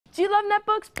Do you love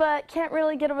netbooks but can't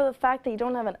really get over the fact that you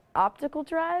don't have an optical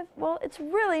drive? Well, it's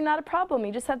really not a problem.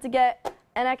 You just have to get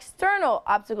an external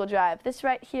optical drive. This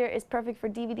right here is perfect for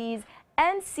DVDs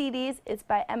and CDs. It's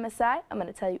by MSI. I'm going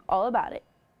to tell you all about it.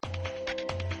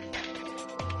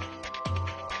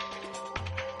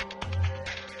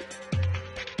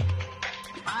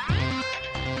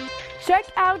 Check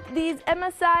out these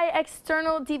MSI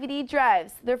external DVD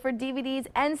drives. They're for DVDs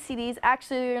and CDs.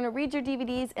 Actually, you're going to read your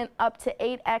DVDs in up to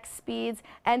 8x speeds,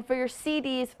 and for your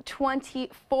CDs,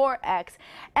 24x.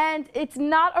 And it's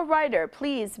not a writer.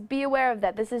 Please be aware of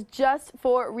that. This is just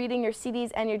for reading your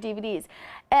CDs and your DVDs.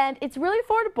 And it's really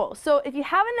affordable. So if you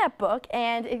have a netbook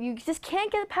and if you just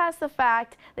can't get past the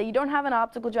fact that you don't have an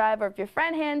optical drive, or if your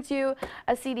friend hands you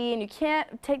a CD and you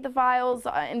can't take the files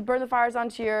and burn the files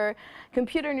onto your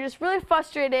computer and you're just really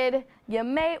frustrated, you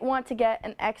may want to get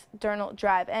an external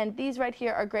drive. And these right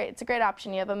here are great. It's a great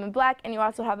option. You have them in black and you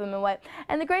also have them in white.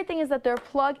 And the great thing is that they're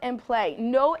plug and play.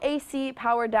 No AC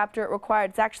power adapter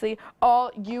required. It's actually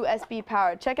all USB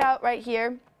powered. Check out right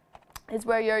here is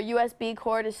where your USB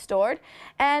cord is stored.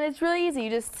 And it's really easy. You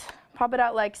just pop it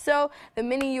out like so. The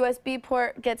mini USB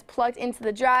port gets plugged into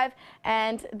the drive,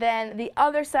 and then the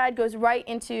other side goes right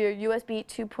into your USB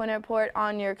 2.0 port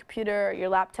on your computer, or your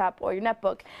laptop, or your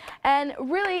netbook. And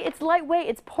really, it's lightweight,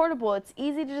 it's portable, it's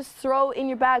easy to just throw in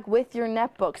your bag with your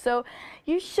netbook. So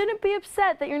you shouldn't be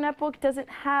upset that your netbook doesn't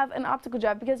have an optical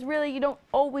drive, because really you don't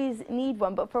always need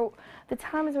one, but for the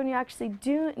times when you actually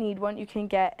do need one, you can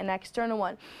get an external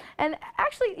one. And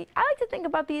actually, I like to think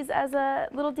about these as a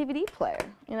little DVD player,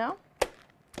 you know?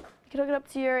 You can hook it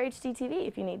up to your HD TV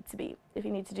if you need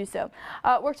to do so.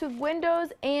 Works with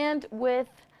Windows and with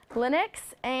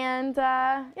Linux, and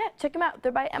yeah, check them out.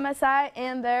 They're by MSI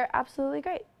and they're absolutely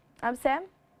great. I'm Sam.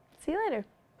 See you later.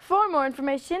 For more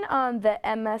information on the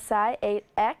MSI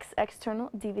 8X external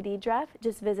DVD drive,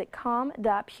 just visit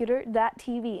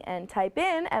com.puter.tv and type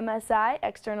in MSI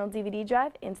external DVD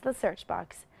drive into the search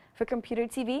box. For Computer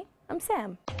TV, I'm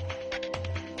Sam.